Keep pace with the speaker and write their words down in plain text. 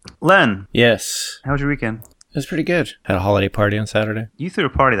Len, Yes. how was your weekend? It was pretty good. Had a holiday party on Saturday. You threw a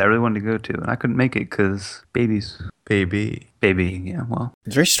party that I really wanted to go to, and I couldn't make it because babies. Baby. Baby, yeah, well.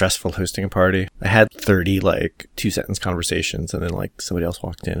 It's very stressful hosting a party. I had 30, two-sentence conversations, and then, somebody else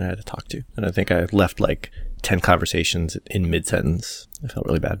walked in I had to talk to. And I think I left, 10 conversations in mid-sentence. I felt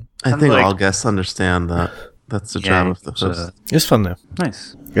really bad. I think all guests understand that. That's the job of the host. It was fun, though.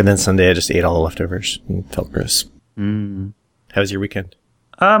 Nice. And then Sunday, I just ate all the leftovers and felt gross. Mm. How was your weekend?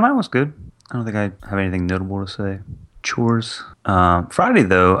 Mine was good. I don't think I have anything notable to say. Chores. Friday,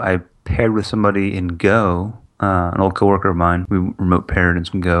 though, I paired with somebody in Go, an old coworker of mine. We remote paired in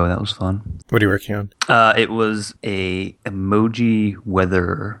some Go. That was fun. What are you working on? It was a emoji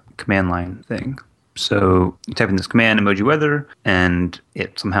weather command line thing. So you type in this command, emoji weather, and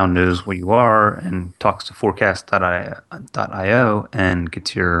it somehow knows where you are and talks to forecast.io and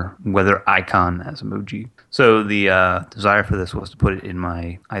gets your weather icon as emoji. So the desire for this was to put it in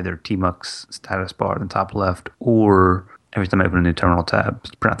my either Tmux status bar in the top left, or every time I open a new terminal tab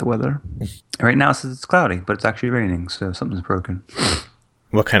to print out the weather. Right now it says it's cloudy, but it's actually raining, so something's broken.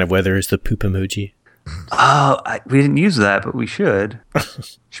 What kind of weather is the poop emoji? Oh, we didn't use that, but we should.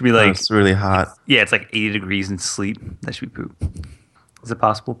 Should be it's really hot. Yeah, it's 80 degrees and sleet. That should be poop. Is it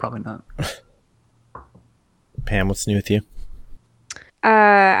possible? Probably not. Pam, what's new with you?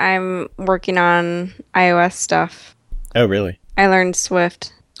 I'm working on iOS stuff. Oh, really? I learned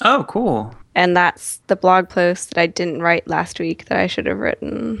Swift. Oh, cool. And that's the blog post that I didn't write last week that I should have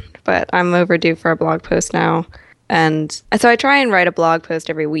written. But I'm overdue for a blog post now. And so I try and write a blog post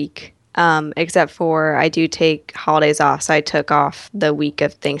every week. Except for I do take holidays off. So I took off the week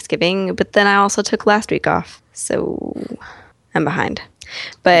of Thanksgiving, but then I also took last week off. So I'm behind.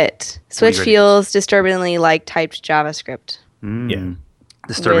 But Swift feels disturbingly like typed JavaScript. Yeah.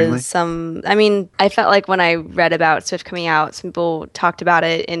 Disturbingly? I felt like when I read about Swift coming out, some people talked about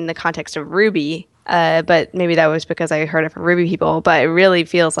it in the context of Ruby. But maybe that was because I heard it from Ruby people. But it really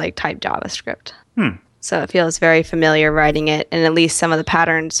feels like typed JavaScript. So it feels very familiar writing it, and at least some of the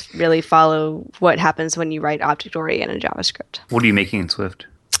patterns really follow what happens when you write object-oriented JavaScript. What are you making in Swift?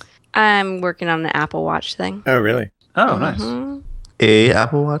 I'm working on an Apple Watch thing. Oh, really? Oh, nice. A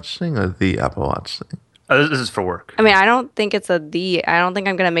Apple Watch thing or the Apple Watch thing? Oh, this is for work. I don't think it's I don't think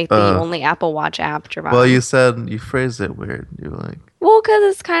I'm going to make the only Apple Watch app, Javon. Well, you phrased it weird. You're like... Well, because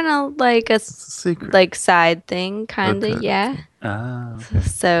it's kind of like a secret. Side thing, kind of, yeah.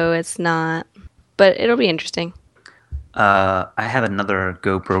 So it's not... But it'll be interesting. I have another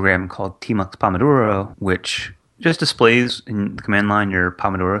Go program called Tmux Pomodoro, which just displays in the command line your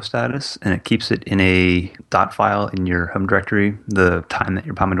Pomodoro status, and it keeps it in a dot file in your home directory the time that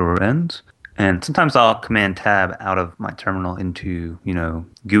your Pomodoro ends. And sometimes I'll command tab out of my terminal into,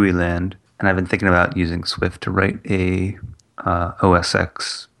 GUI land, and I've been thinking about using Swift to write a OS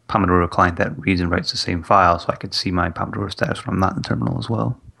X Pomodoro client that reads and writes the same file, so I could see my Pomodoro status when I'm not in the terminal as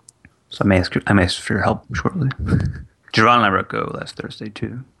well. So I may ask for your help shortly. Javon and I wrote Go last Thursday,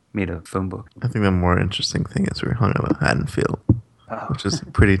 too. Made a phone book. I think the more interesting thing is we hung out at Haddonfield, which is a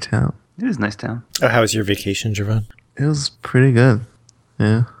pretty town. It is a nice town. Oh, how was your vacation, Javon? It was pretty good.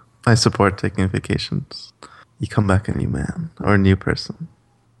 Yeah. I support taking vacations. You come back a new man or a new person.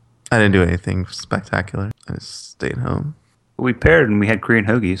 I didn't do anything spectacular. I just stayed home. We paired and we had Korean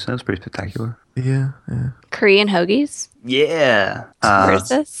hoagies. So that was pretty spectacular. Yeah. Korean hoagies? Yeah. Where's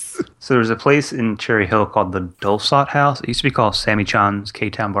this? So there's a place in Cherry Hill called the Dulsot House. It used to be called Sammy Chan's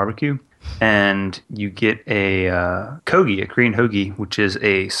K-Town Barbecue. And you get a kogi, a Korean hoagie, which is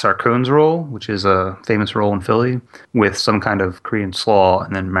a sarcones roll, which is a famous roll in Philly, with some kind of Korean slaw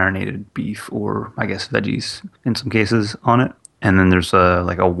and then marinated beef or, I guess, veggies in some cases on it. And then there's a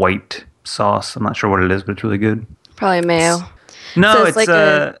white sauce. I'm not sure what it is, but it's really good. Probably mayo. No, so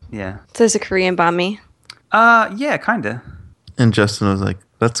it's yeah. So it's a Korean banh mi? Yeah, kind of. And Justin was like,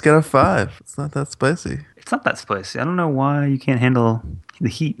 let's get a 5. It's not that spicy. It's not that spicy. I don't know why you can't handle the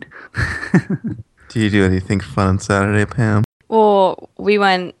heat. Do you do anything fun on Saturday, Pam? Well, we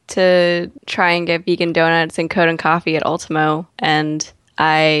went to try and get vegan donuts and Code and Coffee at Ultimo, and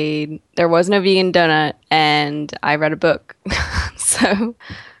there was no vegan donut, and I read a book. So...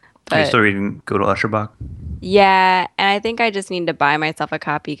 Are you still reading Gödel Escherbach? Yeah, and I think I just need to buy myself a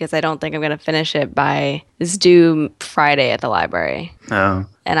copy because I don't think I'm going to finish it by... It's due Friday at the library. Oh.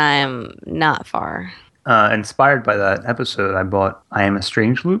 And I am not far. Inspired by that episode, I bought I Am a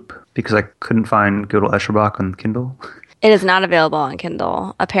Strange Loop because I couldn't find Gödel Escherbach on Kindle. It is not available on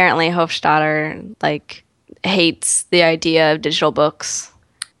Kindle. Apparently, Hofstadter, hates the idea of digital books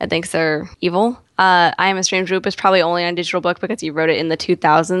and thinks they're evil. I Am a Strange Loop is probably only on digital book because he wrote it in the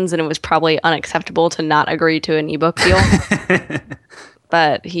 2000s and it was probably unacceptable to not agree to an ebook deal.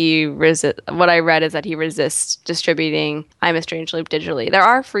 but what I read is that he resists distributing I'm a Strange Loop digitally. There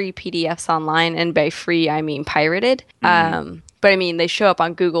are free PDFs online, and by free I mean pirated. But I mean they show up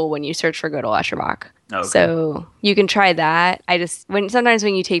on Google when you search for Gödel Escherbach. Okay. So you can try that. Sometimes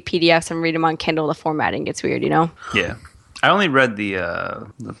when you take PDFs and read them on Kindle, the formatting gets weird, Yeah. I only read the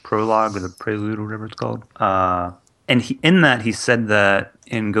prologue or the prelude or whatever it's called. And in that he said that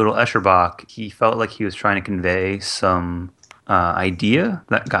in Gödel Escherbach, he felt like he was trying to convey some idea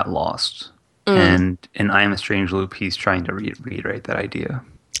that got lost. And in I Am a Strange Loop, he's trying to reiterate that idea.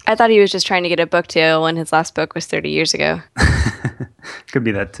 I thought he was just trying to get a book deal when his last book was 30 years ago. Could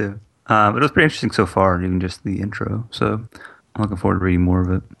be that too. But it was pretty interesting so far, even just the intro. So I'm looking forward to reading more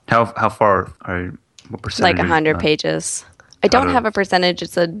of it. How far what percentage? Like 100 pages. I don't have a percentage.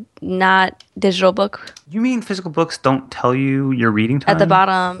 It's a not digital book. You mean physical books don't tell you your reading time? At the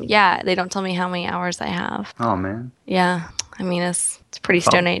bottom, yeah. They don't tell me how many hours I have. Oh, man. Yeah. I mean, it's pretty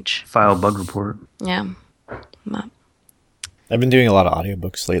Stone Age. File bug report. Yeah. I've been doing a lot of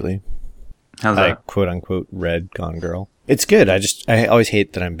audiobooks lately. How's that? I quote unquote read Gone Girl. It's good. I always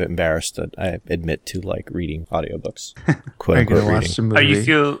hate that I'm a bit embarrassed that I admit to like reading audiobooks. Quote unquote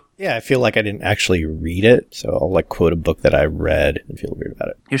reading. I feel like I didn't actually read it, so I'll like quote a book that I read and feel weird about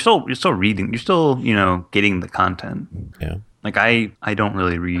it. You're still reading. You're still, getting the content. Yeah. Like I don't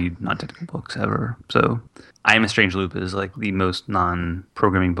really read non-technical books ever. So I Am a Strange Loop is like the most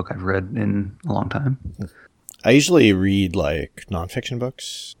non-programming book I've read in a long time. I usually read like nonfiction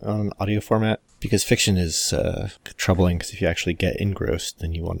books on audio format because fiction is troubling because if you actually get engrossed,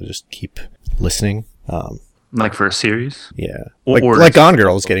 then you want to just keep listening. Like for a series? Yeah. Like Gone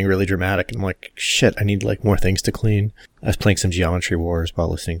Girl is getting really dramatic. And I'm like, shit, I need like more things to clean. I was playing some Geometry Wars while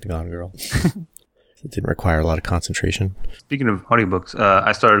listening to Gone Girl. It didn't require a lot of concentration. Speaking of audiobooks,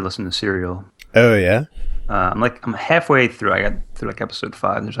 I started listening to Serial. Oh, yeah? I'm halfway through. I got through like episode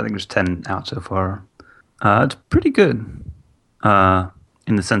 5. I think there's 10 out so far. It's pretty good.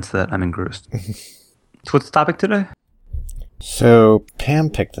 In the sense that I'm engrossed. So what's the topic today? So Pam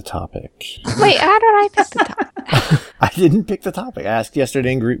picked the topic. Wait, how did I pick the topic? I didn't pick the topic. I asked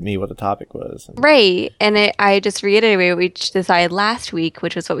yesterday in GroupMe what the topic was. Right, and I just reiterated what we decided last week,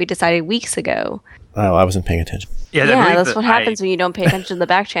 which was what we decided weeks ago. Oh, I wasn't paying attention. Yeah, that's what happens when you don't pay attention to the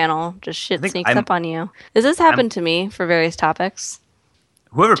back channel. Just shit sneaks up on you. Does this happen to me for various topics?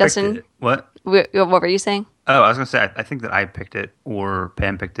 Whoever Justin, picked it. What? What were you saying? Oh, I was going to say, I think that I picked it or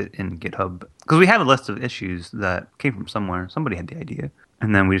Pam picked it in GitHub. Because we have a list of issues that came from somewhere. Somebody had the idea.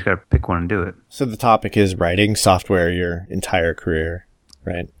 And then we just got to pick one and do it. So the topic is writing software your entire career,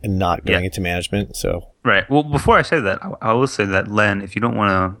 right? And not going into management, so... Right. Well, before I say that, I will say that, Len, if you don't want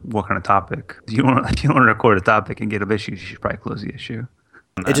to work on a topic, if you want to record a topic and get up issues, you should probably close the issue.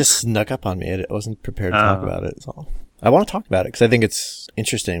 It just snuck up on me. I wasn't prepared to talk about it. So I want to talk about it because I think it's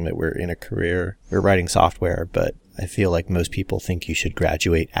interesting that we're in a career, we're writing software, but I feel like most people think you should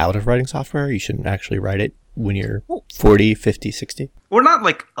graduate out of writing software. You shouldn't actually write it when you're 40, 50, 60. We're not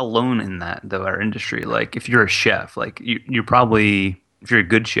like alone in that, though, our industry. Like if you're a chef, like you're probably... If you're a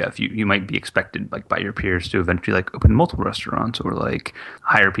good chef, you might be expected like by your peers to eventually like open multiple restaurants or like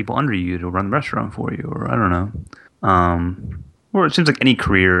hire people under you to run the restaurant for you, or I don't know. Or it seems like any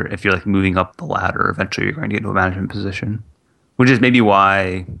career, if you're like moving up the ladder, eventually you're going to get into a management position, which is maybe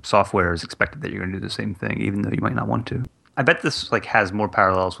why software is expected that you're going to do the same thing, even though you might not want to. I bet this like has more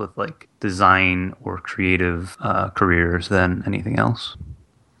parallels with like design or creative careers than anything else.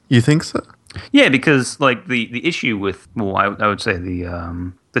 You think so? Yeah, because like the issue with I would say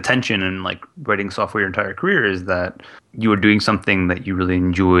the tension in like writing software your entire career is that you are doing something that you really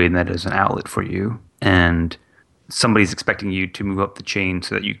enjoy and that is an outlet for you, and somebody's expecting you to move up the chain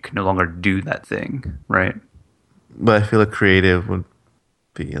so that you can no longer do that thing, right? But I feel a creative would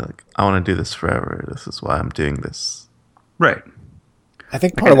be like, I want to do this forever. This is why I'm doing this. Right. I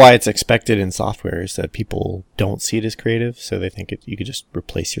think part of why it's expected in software is that people don't see it as creative, so they think you could just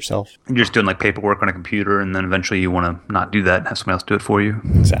replace yourself. You're just doing like paperwork on a computer, and then eventually you want to not do that and have somebody else do it for you.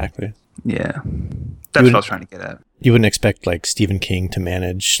 Exactly. Yeah. That's what I was trying to get at. You wouldn't expect like Stephen King to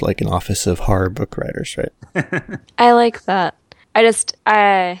manage like an office of horror book writers, right? I like that.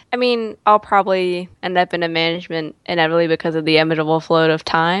 I mean, I'll probably end up in a management inevitably because of the inevitable flow of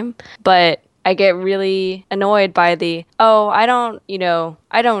time, but I get really annoyed by I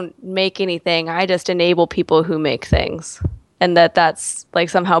don't make anything. I just enable people who make things. And that's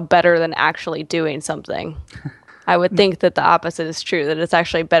like somehow better than actually doing something. I would think that the opposite is true, that it's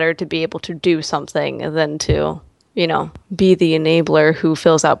actually better to be able to do something than to, be the enabler who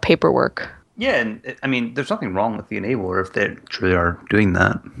fills out paperwork. Yeah, and I mean, there's nothing wrong with the enabler if they truly are doing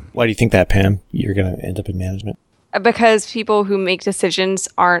that. Why do you think that, Pam? You're going to end up in management? because people who make decisions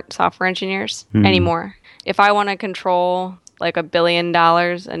aren't software engineers anymore. If I want to control like $1 billion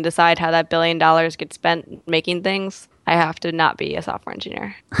and decide how that $1 billion gets spent making things, I have to not be a software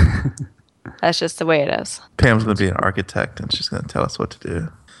engineer. That's just the way it is. Pam's going to be an architect and she's going to tell us what to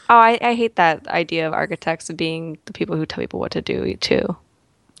do. Oh, I hate that idea of architects being the people who tell people what to do too.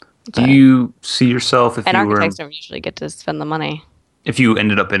 Do you see yourself if And you were architects don't usually get to spend the money. if you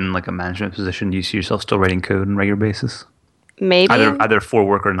ended up in like a management position? Do you see yourself still writing code on a regular basis, Maybe. either for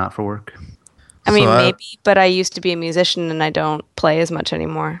work or not for work? I mean, So maybe, but I used to be a musician and I don't play as much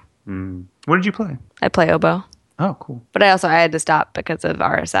anymore. What did you play? I play oboe. Oh, cool. But I had to stop because of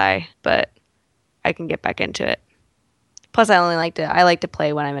RSI, but I can get back into it. Plus, I like to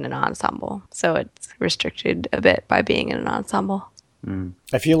play when I'm in an ensemble, so it's restricted a bit by being in an ensemble.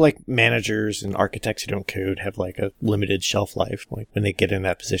 I feel like managers and architects who don't code have like a limited shelf life. Like when they get in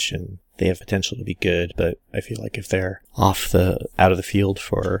that position, they have potential to be good, but I feel like if they're out of the field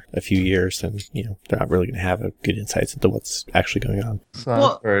for a few years, then they're not really going to have a good insights into what's actually going on. So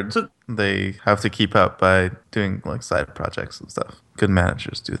I've heard they have to keep up by doing like side projects and stuff. Good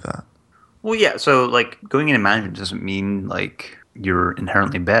managers do that. Well, yeah. So, like, going into management doesn't mean like you're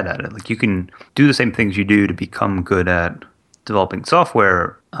inherently bad at it. Like, you can do the same things you do to become good at developing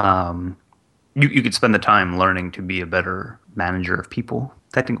software. You could spend the time learning to be a better manager of people,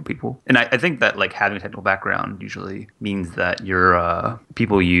 technical people. And I think that like having a technical background usually means that your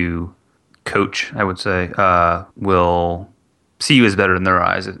people you coach, I would say, will see you as better in their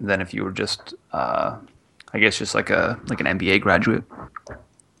eyes than if you were just, I guess, just like an MBA graduate.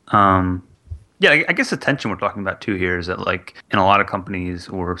 Yeah, I guess the tension we're talking about too here is that like in a lot of companies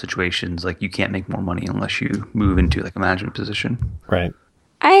or situations, like you can't make more money unless you move into like a management position. Right.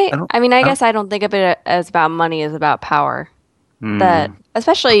 I guess I don't think of it as about money as about power. That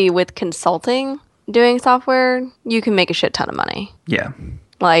especially with consulting, doing software, you can make a shit ton of money. Yeah.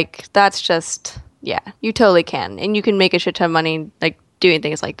 Like that's just you totally can, and you can make a shit ton of money like doing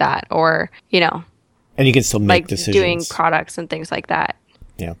things like that, or And you can still make like decisions. doing products and things like that.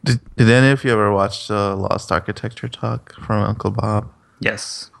 Yeah. Did any of you ever watch the Lost Architecture talk from Uncle Bob?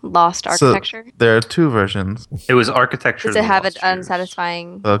 Yes. Lost architecture. So there are two versions. It was architecture. Does it have an Lost Years.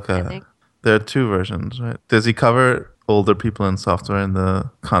 unsatisfying Okay. ending? There are two versions, right? Does he cover older people in software in the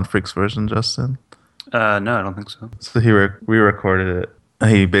Confreaks version, Justin? No, I don't think so. So we recorded it.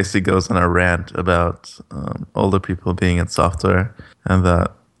 He basically goes on a rant about older people being in software, and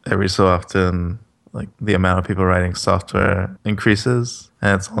that every so often, like the amount of people writing software increases,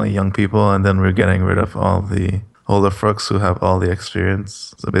 and it's only young people, and then we're getting rid of all the older folks who have all the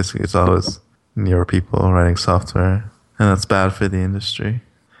experience. So basically, it's always newer people writing software, and that's bad for the industry.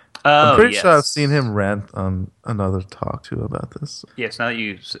 I'm pretty sure I've seen him rant on another talk too about this. Yes, now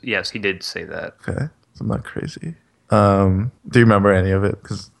that yes, he did say that. Okay, so I'm not crazy. Do you remember any of it?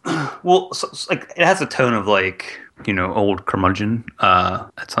 Well, like it has a tone of like old curmudgeon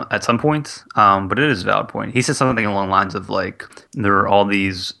at some points, but it is a valid point. He said something along the lines of like there are all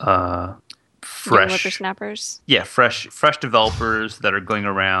these fresh whippersnappers. Yeah, fresh developers that are going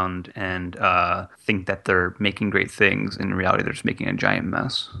around and think that they're making great things. In reality, they're just making a giant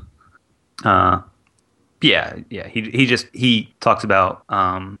mess. He talks about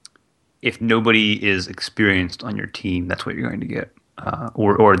if nobody is experienced on your team, that's what you're going to get,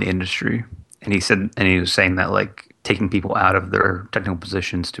 or the industry. And he was saying that like taking people out of their technical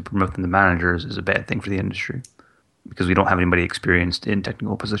positions to promote them to managers is a bad thing for the industry because we don't have anybody experienced in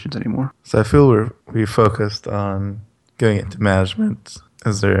technical positions anymore. So I feel we focused on going into management.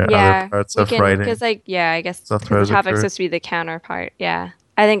 Is there other parts of writing? Because I guess the Software as a topic's career? supposed to be the counterpart. Yeah,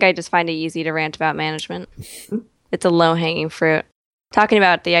 I think I just find it easy to rant about management. It's a low-hanging fruit. Talking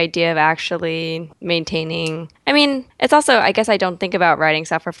about the idea of actually maintaining. I mean, it's also, I guess I don't think about writing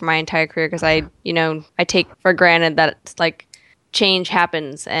software for my entire career because I take for granted that it's like change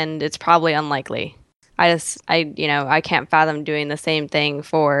happens and it's probably unlikely. I can't fathom doing the same thing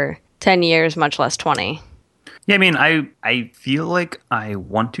for 10 years, much less 20. Yeah, I mean, I feel like I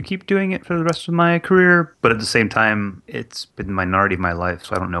want to keep doing it for the rest of my career, but at the same time, it's been the minority of my life,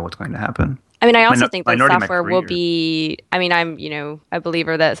 so I don't know what's going to happen. I mean, I also think that minority of my software will career. be, I mean, I'm, a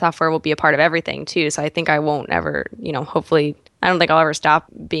believer that software will be a part of everything too. So I think I won't ever, hopefully, I don't think I'll ever stop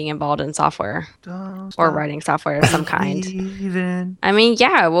being involved in software or writing software of some kind. I mean,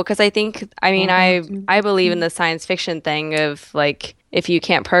 yeah, well, because I believe in the science fiction thing of like, if you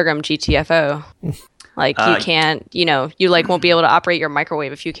can't program GTFO, like you can't, you like won't be able to operate your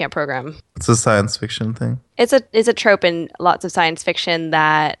microwave if you can't program. It's a science fiction thing. It's a trope in lots of science fiction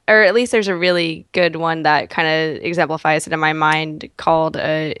that, or at least there's a really good one that kind of exemplifies it in my mind called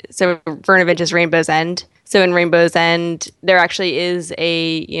Verne Vinge's Rainbow's End. So in Rainbow's End, there actually is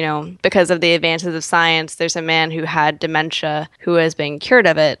because of the advances of science, there's a man who had dementia who has been cured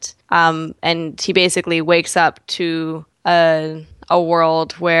of it. And he basically wakes up to a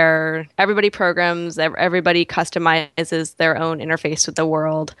world where everybody programs, everybody customizes their own interface with the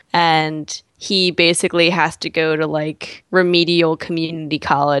world. And he basically has to go to like remedial community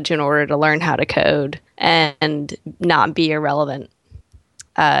college in order to learn how to code and not be irrelevant.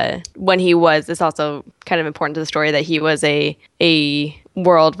 It's also kind of important to the story that he was a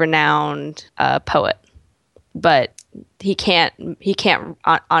world-renowned poet, but I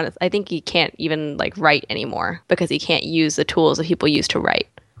think he can't even like write anymore because he can't use the tools that people use to write.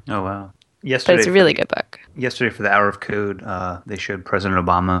 Oh, wow. But it's a really good book. Yesterday for the Hour of Code, they showed President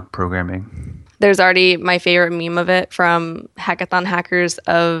Obama programming. There's already my favorite meme of it from Hackathon Hackers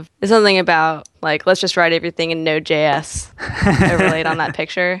it's something about like, let's just write everything in Node.js overlaid on that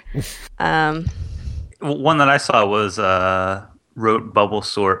picture. One that I saw was wrote bubble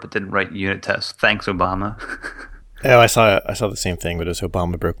sort but didn't write unit tests. Thanks, Obama. Oh, I saw the same thing, but it was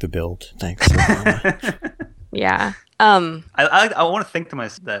Obama broke the build. Thanks, Obama. Yeah. I want to think to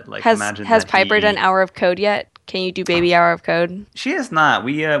myself that like has Piper done Hour of Code yet? Can you do baby Hour of Code? She has not.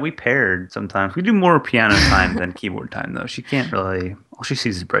 We paired sometimes. We do more piano time than keyboard time though. She can't really. All she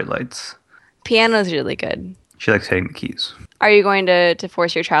sees is bright lights. Piano's really good. She likes hitting the keys. Are you going to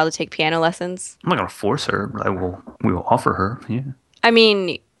force your child to take piano lessons? I'm not going to force her, but we will offer her. Yeah. I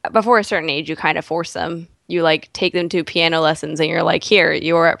mean, before a certain age, you kind of force them. You like take them to piano lessons and you're like, here,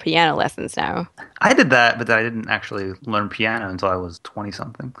 you're at piano lessons now. I did that, but I didn't actually learn piano until I was 20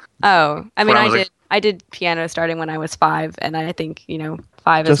 something. Oh, I mean, I did piano starting when I was 5, and I think,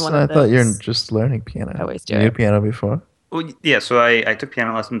 5 is one of those. I thought you're just learning piano. I always do. You knew piano before? Well, yeah, so I took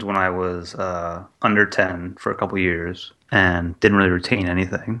piano lessons when I was under 10 for a couple years and didn't really retain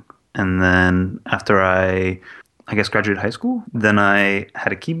anything. And then after I guess graduated high school, then I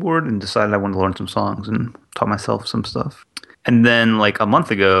had a keyboard and decided I wanted to learn some songs and taught myself some stuff. And then like a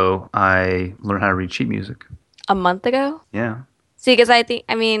month ago, I learned how to read sheet music. A month ago? Yeah. See, because I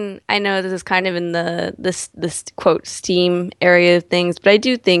know this is kind of in this quote STEAM area of things, but I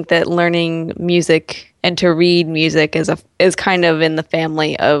do think that learning music and to read music is kind of in the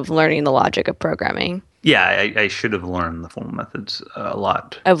family of learning the logic of programming. Yeah, I should have learned the formal methods a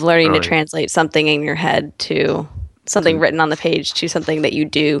lot. Of learning to translate something in your head to something written on the page to something that you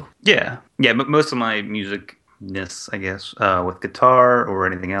do. Yeah, but most of my musicness, I guess, with guitar or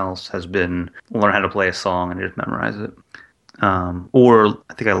anything else has been learn how to play a song and just memorize it. Or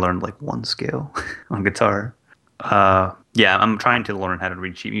I think I learned like one scale on guitar. Yeah, I'm trying to learn how to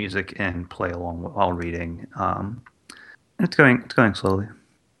read sheet music and play along while reading. It's going slowly.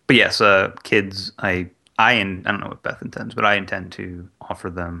 But yes, kids, I don't know what Beth intends, but I intend to offer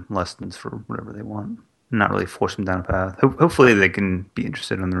them lessons for whatever they want. Not really force them down a path. Hopefully they can be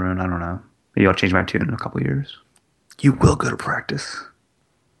interested on their own. I don't know. Maybe I'll change my tune in a couple of years. You will go to practice.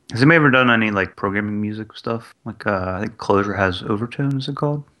 Has anybody ever done any like programming music stuff? Like I think Clojure has Overtone, is it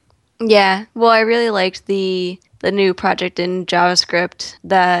called? Yeah. Well, I really liked the new project in JavaScript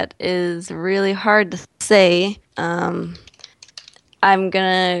that is really hard to say. I'm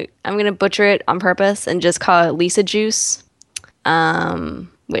gonna butcher it on purpose and just call it Lisa Juice.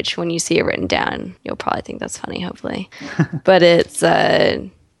 Which when you see it written down, you'll probably think that's funny, hopefully. But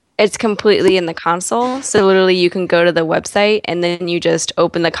it's completely in the console. So literally you can go to the website and then you just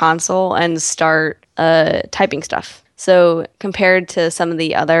open the console and start typing stuff. So compared to some of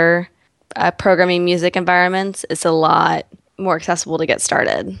the other programming music environments, it's a lot more accessible to get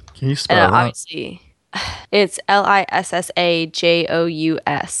started. Can you spell that? Obviously, it's LISSAJOUS.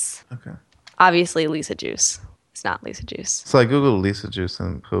 Okay. Obviously, Lisa Juice. It's not Lisa Juice. So I Googled Lisa Juice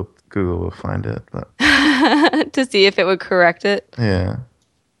and hope Google will find it, but to see if it would correct it. Yeah.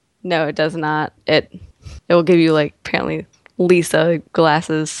 No, it does not. It will give you like apparently Lisa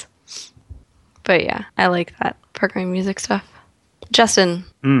glasses. But yeah, I like that programming music stuff. Justin.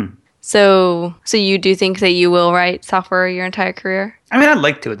 So you do think that you will write software your entire career? I mean, I'd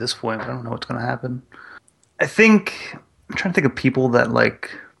like to at this point, but I don't know what's going to happen. I'm trying to think of people that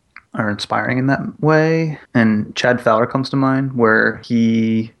like are inspiring in that way. And Chad Fowler comes to mind, where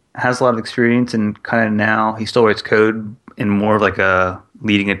he has a lot of experience and kind of now he still writes code in more of like a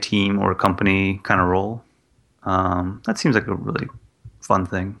leading a team or a company kind of role. That seems like a really fun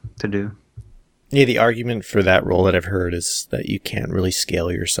thing to do. Yeah, the argument for that role that I've heard is that you can't really scale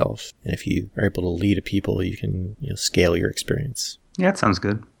yourself. And if you are able to lead a people, you can scale your experience. Yeah, that sounds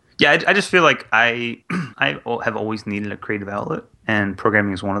good. Yeah, I just feel like I have always needed a creative outlet, and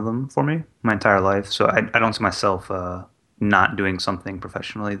programming is one of them for me my entire life. So I don't see myself not doing something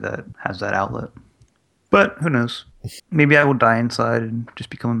professionally that has that outlet. But who knows? Maybe I will die inside and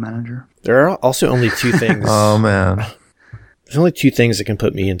just become a manager. There are also only two things. Oh man, There's only two things that can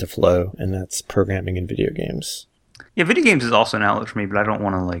put me into flow, and that's programming and video games. Yeah, video games is also an outlet for me, but I don't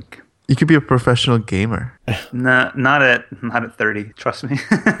want to like. you could be a professional gamer. Not at 30. Trust me.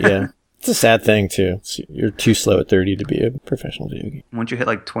 Yeah. It's a sad thing, too. You're too slow at 30 to be a professional video game. Once you hit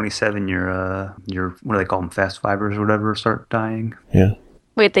like 27, your what do they call them, fast fibers or whatever, start dying. Yeah.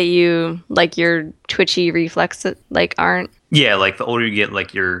 Wait, that you like your twitchy reflexes like aren't. Yeah, like the older you get,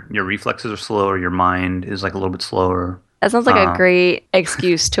 like your reflexes are slower, your mind is like a little bit slower. That sounds like a great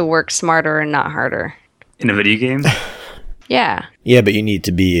excuse to work smarter and not harder. In a video game? Yeah. Yeah, but you need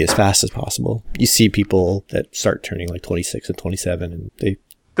to be as fast as possible. You see people that start turning like 26 and 27, and they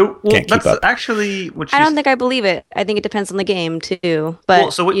can't keep up. Actually what I don't think I believe it. I think it depends on the game too. But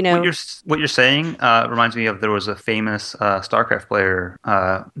well, so what you're saying reminds me of there was a famous StarCraft player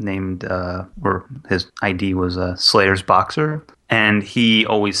named or his ID was Slayer's Boxer, and he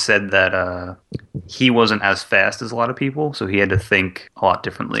always said that he wasn't as fast as a lot of people, so he had to think a lot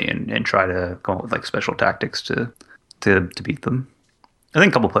differently and try to come up with like special tactics to beat them. I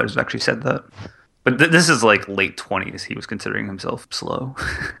think a couple players have actually said that. But this is like late 20s. He was considering himself slow.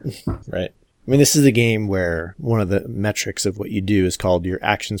 Right. I mean, this is a game where one of the metrics of what you do is called your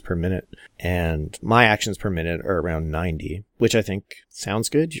actions per minute. And my actions per minute are around 90, which I think sounds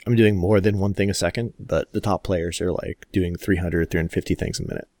good. I'm doing more than one thing a second, but the top players are like doing 300, 350 things a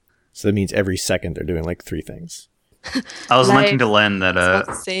minute. So that means every second they're doing like 3 things. I was mentioning to Len that it's not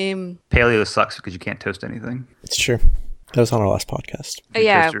the same. paleo sucks because you can't toast anything. It's true. That was on our last podcast. Oh,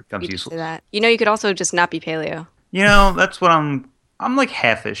 yeah, Toaster becomes you did useless. say that. You know, you could also just not be paleo. You know, that's what I'm like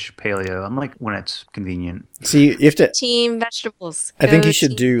half-ish paleo. I'm like when it's convenient. See, you have to. Team vegetables. I think Go you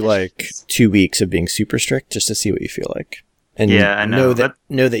should team do like vegetables. 2 weeks of being super strict just to see what you feel like. And Yeah, I know.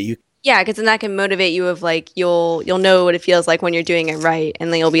 know that you. Yeah, because then that can motivate you of like you'll know what it feels like when you're doing it right,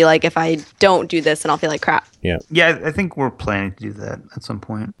 and then you'll be like, if I don't do this, then I'll feel like crap. Yeah, I think we're planning to do that at some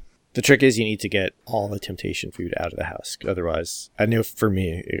point. The trick is you need to get all the temptation food out of the house. Otherwise, I know for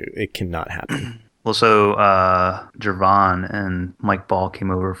me, it cannot happen. Well, so Jervon and Mike Ball came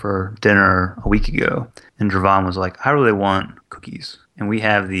over for dinner a week ago, and Jervon was like, I really want cookies. And we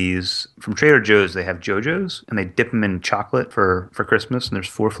have these from Trader Joe's. They have JoJo's, and they dip them in chocolate for Christmas, and there's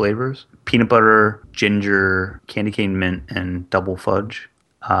 4 flavors: peanut butter, ginger, candy cane mint, and double fudge.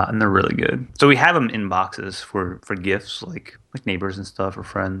 And they're really good. So we have them in boxes for gifts, like neighbors and stuff or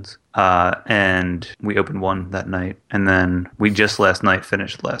friends. And we opened one that night, and then we just last night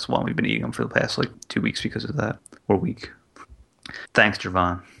finished the last one. We've been eating them for the past like 2 weeks because of that, or week. Thanks,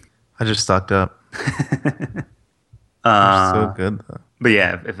 Jervon. I just stocked up. Uh, So good though. But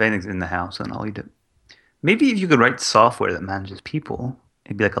yeah, if anything's in the house, then I'll eat it. Maybe if you could write software that manages people,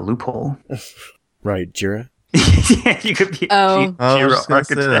 it'd be like a loophole. Right, Jira? Yeah, you could be Oh. I was Jira just gonna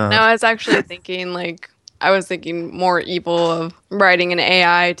say architect. that. No, I was actually thinking I was thinking more evil of writing an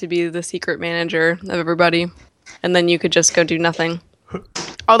AI to be the secret manager of everybody, and then you could just go do nothing.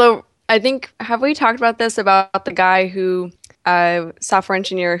 Although I think, have we talked about this about the guy who software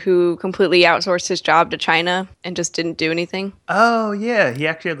engineer who completely outsourced his job to China and just didn't do anything? Oh yeah, he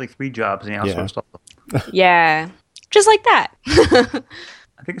actually had like 3 jobs and he outsourced all of them. Yeah, just like that.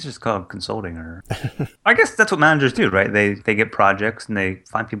 I think it's just called consulting, or I guess that's what managers do, right? They get projects and they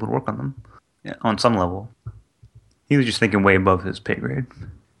find people to work on them. Yeah, on some level. He was just thinking way above his pay grade.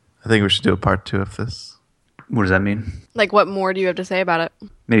 I think we should do a part 2 of this. What does that mean? Like, what more do you have to say about it?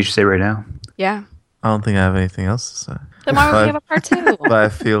 Maybe you should say right now. Yeah. I don't think I have anything else to say. Then why would we have a part 2? But I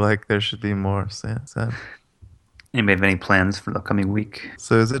feel like there should be more said. Anybody have any plans for the upcoming week?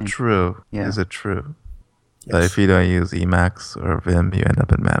 So is it true? Yeah. Is it true that if you don't use Emacs or Vim, you end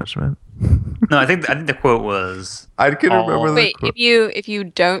up in management? No, I think the quote was. I can remember the Wait, quote. if you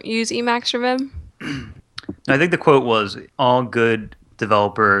don't use Emacs or Vim? No, I think the quote was all good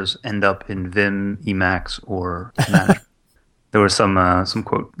developers end up in Vim, Emacs, or management. There was some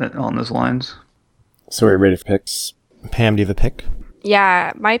quote on those lines. So we're ready for picks. Pam, do you have a pick?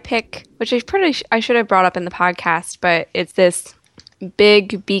 Yeah, my pick, which I should have brought up in the podcast, but it's this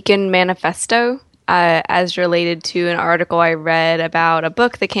Big Beacon Manifesto, as related to an article I read about a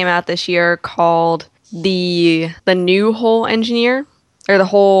book that came out this year called The New Whole Engineer, or The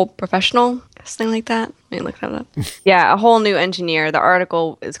Whole Professional, something like that. Let me look that up. Yeah, A Whole New Engineer. The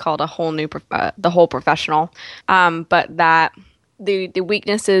article is called The Whole Professional, but that the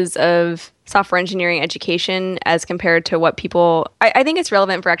weaknesses of software engineering education as compared to what people I think it's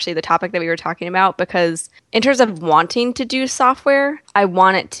relevant for actually the topic that we were talking about, because in terms of wanting to do software, I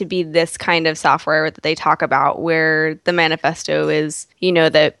want it to be this kind of software that they talk about, where the manifesto is,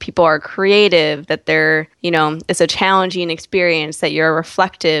 that people are creative, that they're, it's a challenging experience, that you're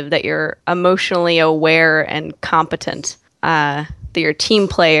reflective, that you're emotionally aware and competent. That you're a team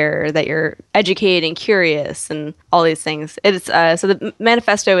player, that you're educated and curious, and all these things. It's so the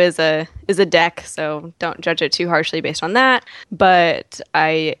manifesto is a deck, so don't judge it too harshly based on that. But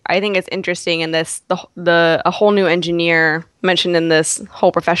I think it's interesting in this a whole new engineer mentioned in this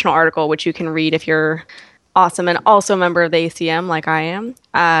whole professional article, which you can read if you're awesome and also a member of the ACM like I am.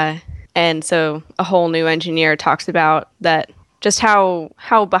 And so a whole new engineer talks about that. Just how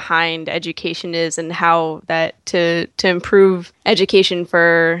behind education is, and how that to improve education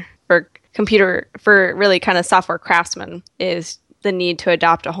for really kind of software craftsmen is the need to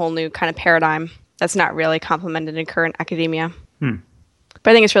adopt a whole new kind of paradigm that's not really complemented in current academia. But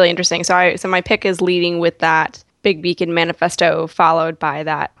I think it's really interesting. So my pick is leading with that Big Beacon manifesto, followed by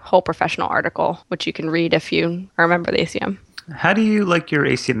that whole professional article, which you can read if you are a member of the ACM. How do you like your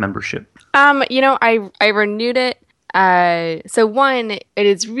ACM membership? I renewed it. So one, it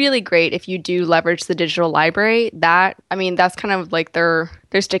is really great if you do leverage the digital library. That's kind of like their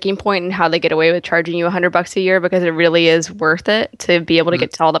sticking point in how they get away with charging you $100 a year, because it really is worth it to be able to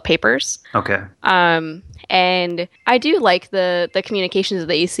get to all the papers. Okay. And I do like the communications of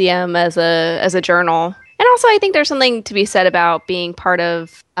the ACM as a journal. And also I think there's something to be said about being part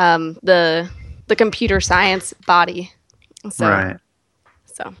of the computer science body. So, right.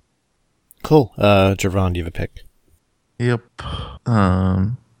 So. Cool. Jervon, do you have a pick? Yep.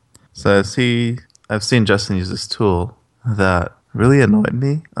 So I've seen Justin use this tool that really annoyed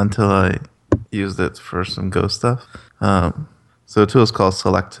me until I used it for some Go stuff. So the tool is called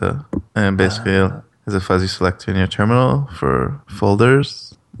Selecta, and basically is a fuzzy selector in your terminal for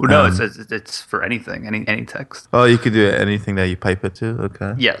folders. Well, no, it's for anything, any text. Oh, you could do anything that you pipe it to.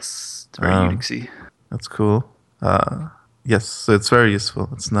 Okay. Yes, it's very Unixy. That's cool. Yes, so it's very useful.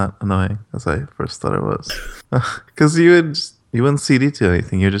 It's not annoying as I first thought it was. Because you wouldn't CD to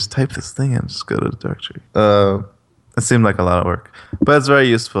anything. You just type this thing and just go to the directory. It seemed like a lot of work. But it's very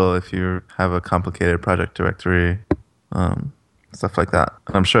useful if you have a complicated project directory, stuff like that.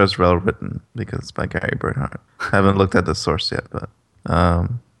 And I'm sure it's well written because it's by Gary Bernhardt. I haven't looked at the source yet, but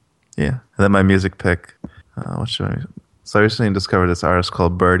yeah. And then my music pick, So I recently discovered this artist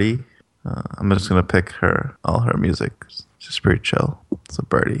called Birdie. I'm just going to pick all her music. She's pretty chill. So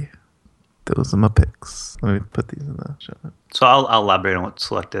Birdie. Those are my picks. Let me put these in the show notes. So I'll elaborate on what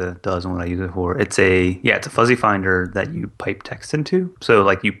Selecta does and what I use it for. It's a fuzzy finder that you pipe text into. So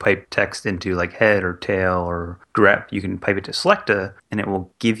like you pipe text into like head or tail or grep, you can pipe it to Selecta and it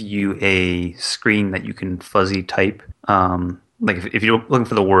will give you a screen that you can fuzzy type. Like if you're looking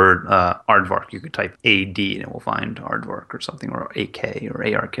for the word aardvark, you could type AD and it will find aardvark or something, or AK or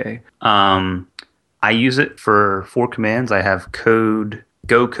ARK. I use it for 4 commands. I have code,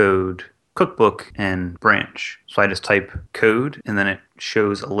 go code, cookbook, and branch. So I just type code and then it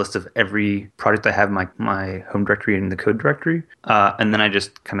shows a list of every project I have in my home directory and the code directory. And then I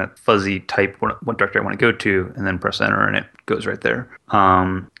just kind of fuzzy type what directory I want to go to and then press enter and it goes right there.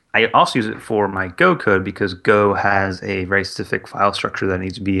 I also use it for my Go code because Go has a very specific file structure that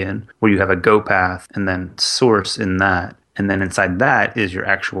needs to be in, where you have a Go path and then source in that. And then inside that is your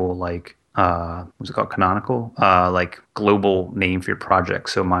actual what's it called? Canonical, global name for your project.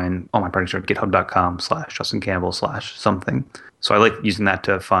 So all my projects are github.com/JustinCampbell/something. So I like using that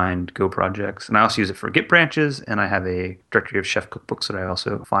to find Go projects. And I also use it for Git branches. And I have a directory of chef cookbooks that I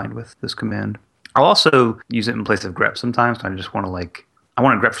also find with this command. I'll also use it in place of grep sometimes. I just want to I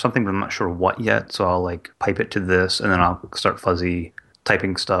want to grep for something, but I'm not sure what yet. So I'll pipe it to this, and then I'll start fuzzy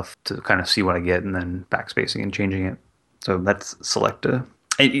typing stuff to kind of see what I get, and then backspacing and changing it. So that's Selecta.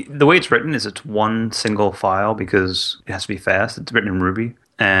 The way it's written is it's one single file because it has to be fast. It's written in Ruby,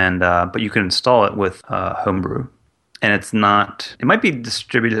 and but you can install it with Homebrew. And it's not. It might be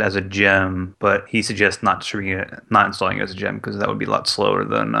distributed as a gem, but he suggests not installing it as a gem because that would be a lot slower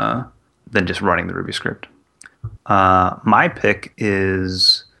than just running the Ruby script. My pick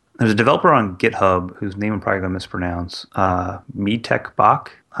is there's a developer on GitHub whose name I'm probably going to mispronounce. Mietek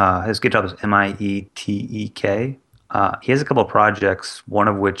Bach. His GitHub is Mietek. He has a couple of projects, one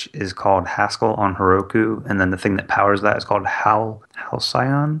of which is called Haskell on Heroku, and then the thing that powers that is called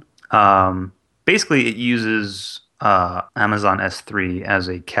Halcyon. Basically, it uses Amazon S3 as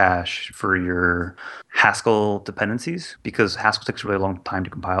a cache for your Haskell dependencies because Haskell takes a really long time to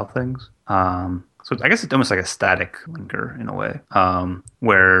compile things. So So I guess it's almost like a static linker in a way,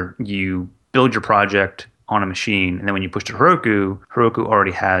 where you build your project on a machine, and then when you push to Heroku, Heroku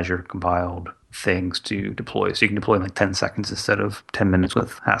already has your compiled things to deploy. So you can deploy in like 10 seconds instead of 10 minutes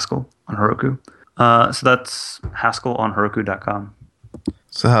with Haskell on Heroku. So that's Haskell on Heroku.com.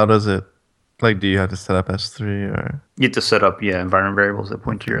 So how does it, like, do you have to set up S3 or? You have to set up, environment variables that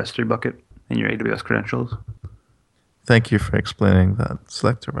point to your S3 bucket and your AWS credentials. Thank you for explaining that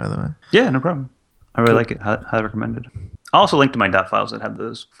selector, by the way. Yeah, no problem. I really like it. Highly recommended. I'll also link to my dot files that have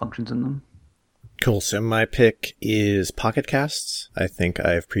those functions in them. Cool. So my pick is Pocket Casts. I think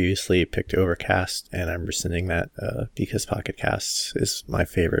I've previously picked Overcast, and I'm rescinding that because Pocket Casts is my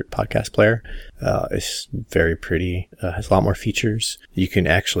favorite podcast player. It's very pretty, has a lot more features. You can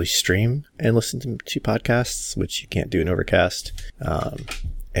actually stream and listen to podcasts, which you can't do in Overcast.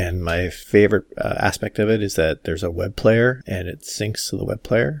 And my favorite aspect of it is that there's a web player, and it syncs to the web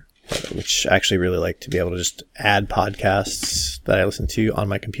player, which I actually really like, to be able to just add podcasts that I listen to on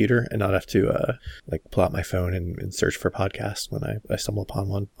my computer and not have to pull out my phone and search for podcasts when I stumble upon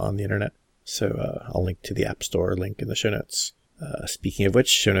one on the internet. So I'll link to the App Store link in the show notes. Speaking of which,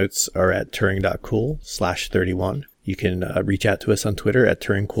 show notes are at turing.cool/31. You can reach out to us on Twitter at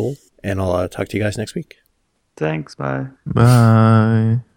turingcool, and I'll talk to you guys next week. Thanks. Bye. Bye.